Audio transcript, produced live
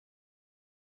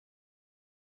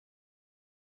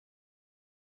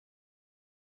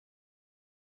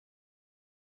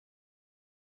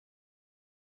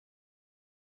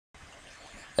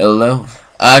Hello,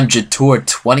 I'm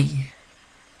Jator20,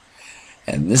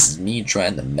 and this is me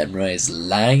trying to memorize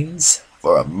lines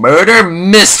for a murder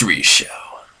mystery show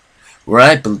where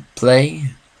I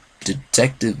play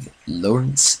Detective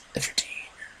Lawrence Everdeen.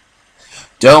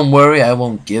 Don't worry, I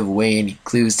won't give away any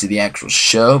clues to the actual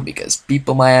show because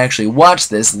people might actually watch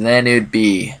this and then it would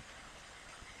be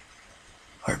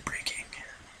heartbreaking.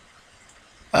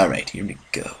 Alright, here we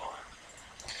go.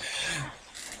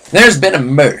 There's been a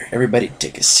murder. Everybody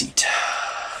take a seat.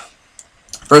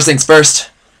 First things first,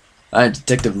 I'm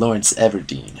Detective Lawrence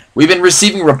Everdeen. We've been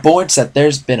receiving reports that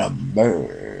there's been a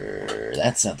murder.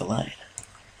 That's not the line.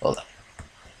 Hold on.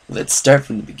 Let's start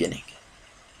from the beginning.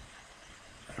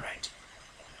 Alright.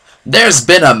 There's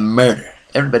been a murder.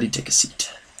 Everybody take a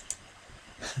seat.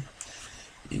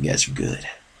 You guys are good.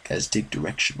 You guys take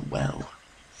direction well.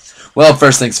 Well,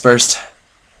 first things first,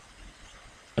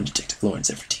 I'm Detective Lawrence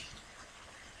Everdeen.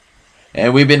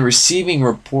 And we've been receiving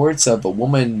reports of a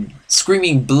woman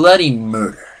screaming bloody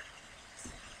murder.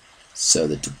 So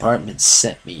the department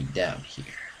sent me down here.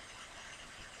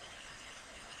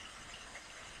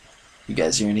 You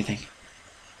guys hear anything?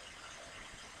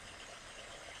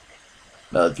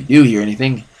 Well, if you do hear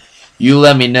anything, you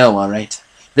let me know, alright?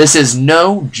 This is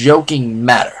no joking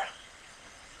matter.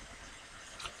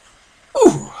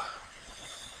 Ooh.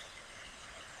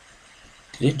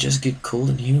 Did it just get cold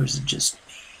in here, or is it just me?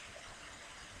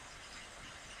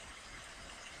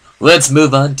 Let's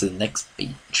move on to the next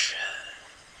page.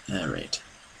 Alright.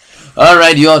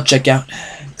 Alright, you all check out.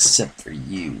 Except for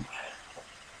you.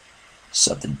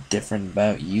 Something different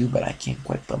about you, but I can't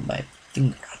quite put my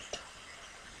finger on it.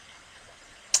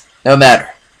 No matter.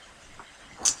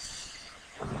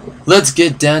 Let's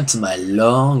get down to my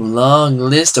long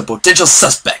list of potential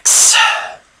suspects.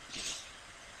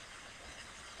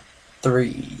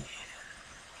 3.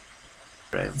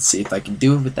 Alright, let's see if I can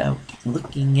do it without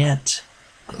looking at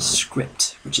the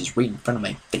script, which is right in front of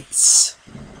my face.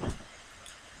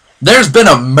 There's been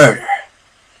a murder.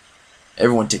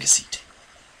 Everyone take a seat.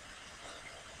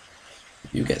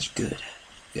 You guys are good.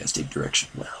 You guys take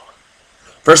direction well.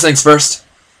 First things first,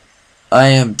 I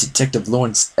am Detective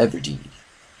Lawrence Everdeen.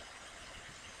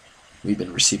 We've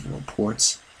been receiving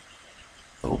reports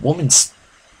of a woman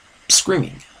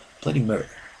screaming bloody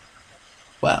murder.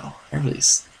 Wow, I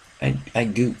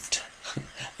goofed.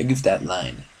 I goofed that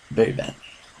line very badly.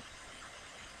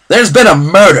 There's been a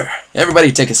murder.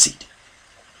 Everybody take a seat.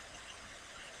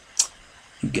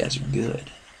 You guys are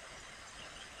good.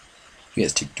 You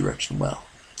guys take direction well.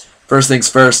 First things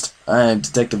first, I'm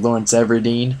Detective Lawrence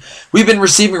Everdeen. We've been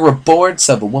receiving reports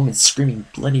of a woman screaming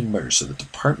bloody murder, so the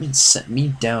department sent me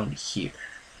down here.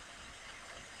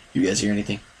 You guys hear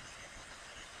anything?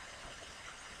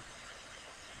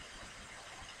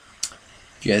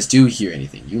 If you guys do hear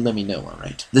anything, you let me know,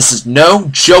 alright? This is no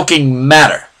joking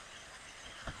matter.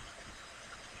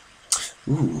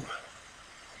 Ooh.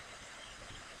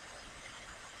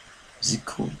 Is it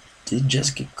cold? Did it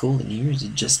just get cold in here, or is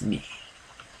it just me?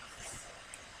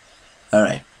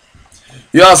 Alright.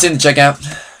 You all seem to check out,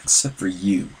 except for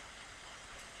you.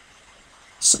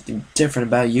 Something different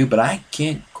about you, but I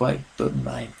can't quite put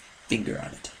my finger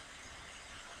on it.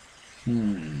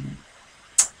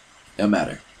 No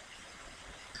matter.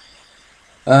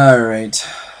 Alright.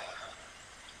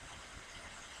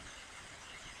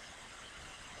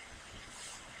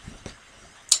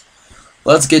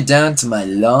 Let's get down to my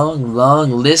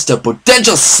long list of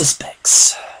potential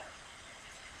suspects.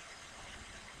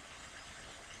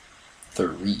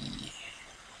 3.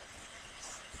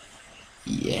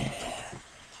 Yeah.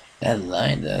 That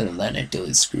line I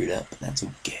totally screwed up, but that's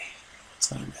okay.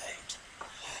 It's alright.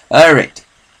 Alright.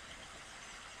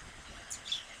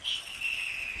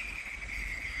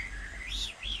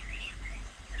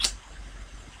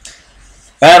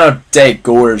 I don't take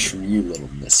orders from you, little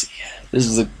missy. This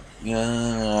is a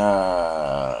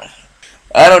I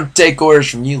don't take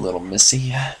orders from you, little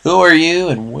missy. Who are you,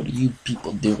 and what are you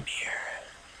people doing here?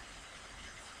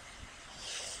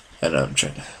 I know I'm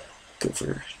trying to go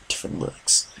for different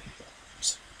looks.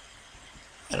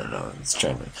 I don't know. It's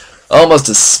trying to almost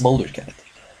a smolder kind of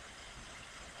thing.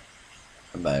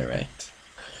 Am I right?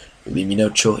 You leave me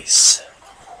no choice.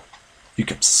 Here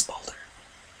comes the smolder.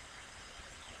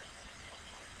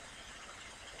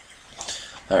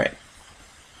 All right.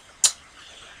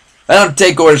 I don't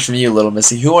take orders from you, little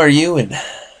missy. Who are you, and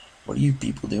what are you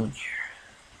people doing here?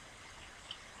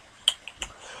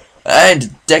 I'm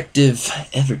Detective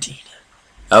Everdeen.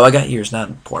 How I got here is not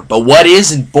important, but what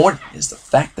is important is the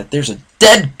fact that there's a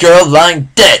dead girl lying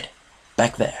dead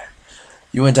back there.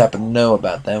 You wouldn't happen to know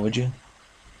about that, would you?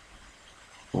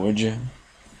 Would you?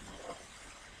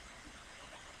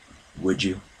 Would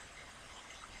you?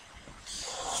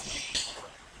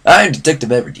 I'm Detective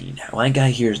Everdeen. How I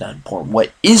got here is not important.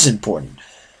 What is important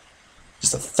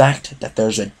is the fact that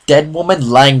there's a dead woman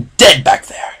lying dead back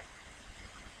there.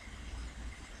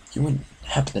 You wouldn't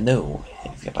happen to know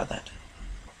anything about that,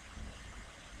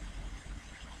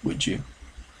 would you?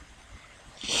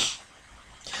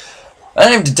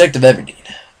 I'm Detective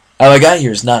Everdeen. How I got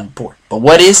here is not important. But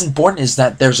what is important is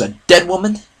that there's a dead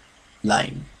woman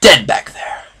lying dead back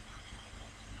there.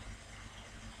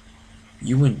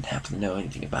 You wouldn't happen to know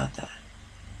anything about that,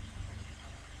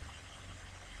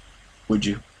 would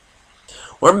you?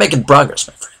 We're making progress,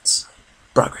 my friends.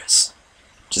 Progress.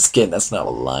 Just kidding, that's not a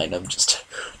line. I'm just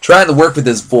trying to work with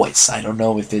his voice. I don't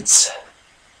know if it's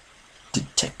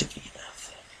detective-y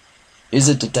enough. Is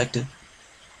it detective?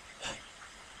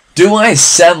 Do I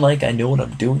sound like I know what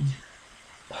I'm doing?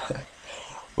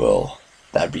 Well,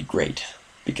 that'd be great,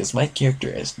 because my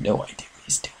character has no idea what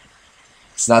he's doing.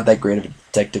 He's not that great of a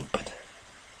detective, but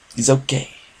he's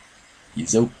okay.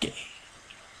 He's okay.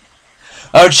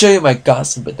 I would show you my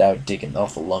costume, but that would take an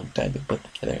awful long time to put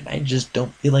together, and I just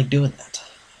don't feel like doing that.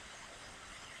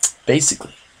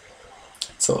 Basically,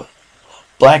 it's a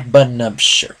black button-up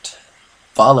shirt,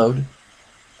 followed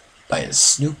by a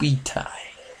Snoopy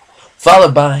tie,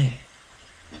 followed by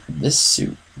this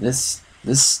suit, this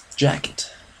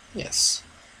jacket. Yes,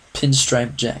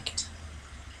 pinstripe jacket.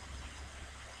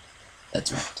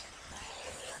 That's right.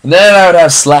 And then I would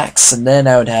have slacks, and then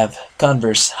I would have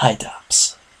Converse high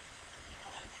tops.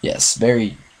 Yes,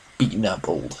 very beaten up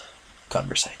old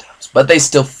Converse high tops, but they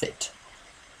still fit.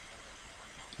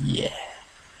 Yeah,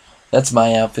 that's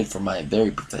my outfit for my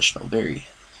very professional, very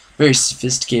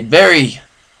sophisticated, very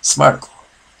smarticle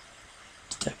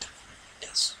detective.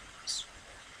 Yes.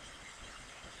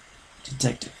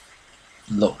 Detective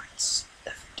Lawrence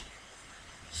F.D.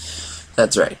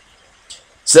 That's right.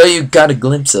 So you got a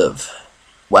glimpse of,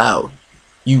 wow,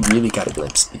 you really got a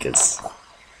glimpse, because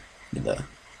in the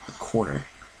corner,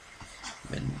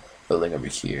 and building over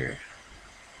here,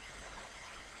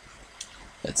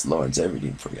 that's Lawrence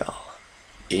Everything for y'all.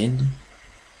 Enjoy.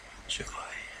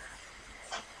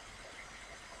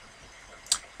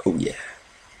 Oh yeah.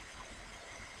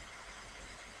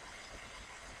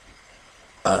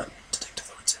 I'm Detective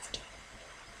Lawrence Everything.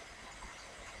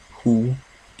 Who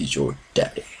is your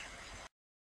daddy?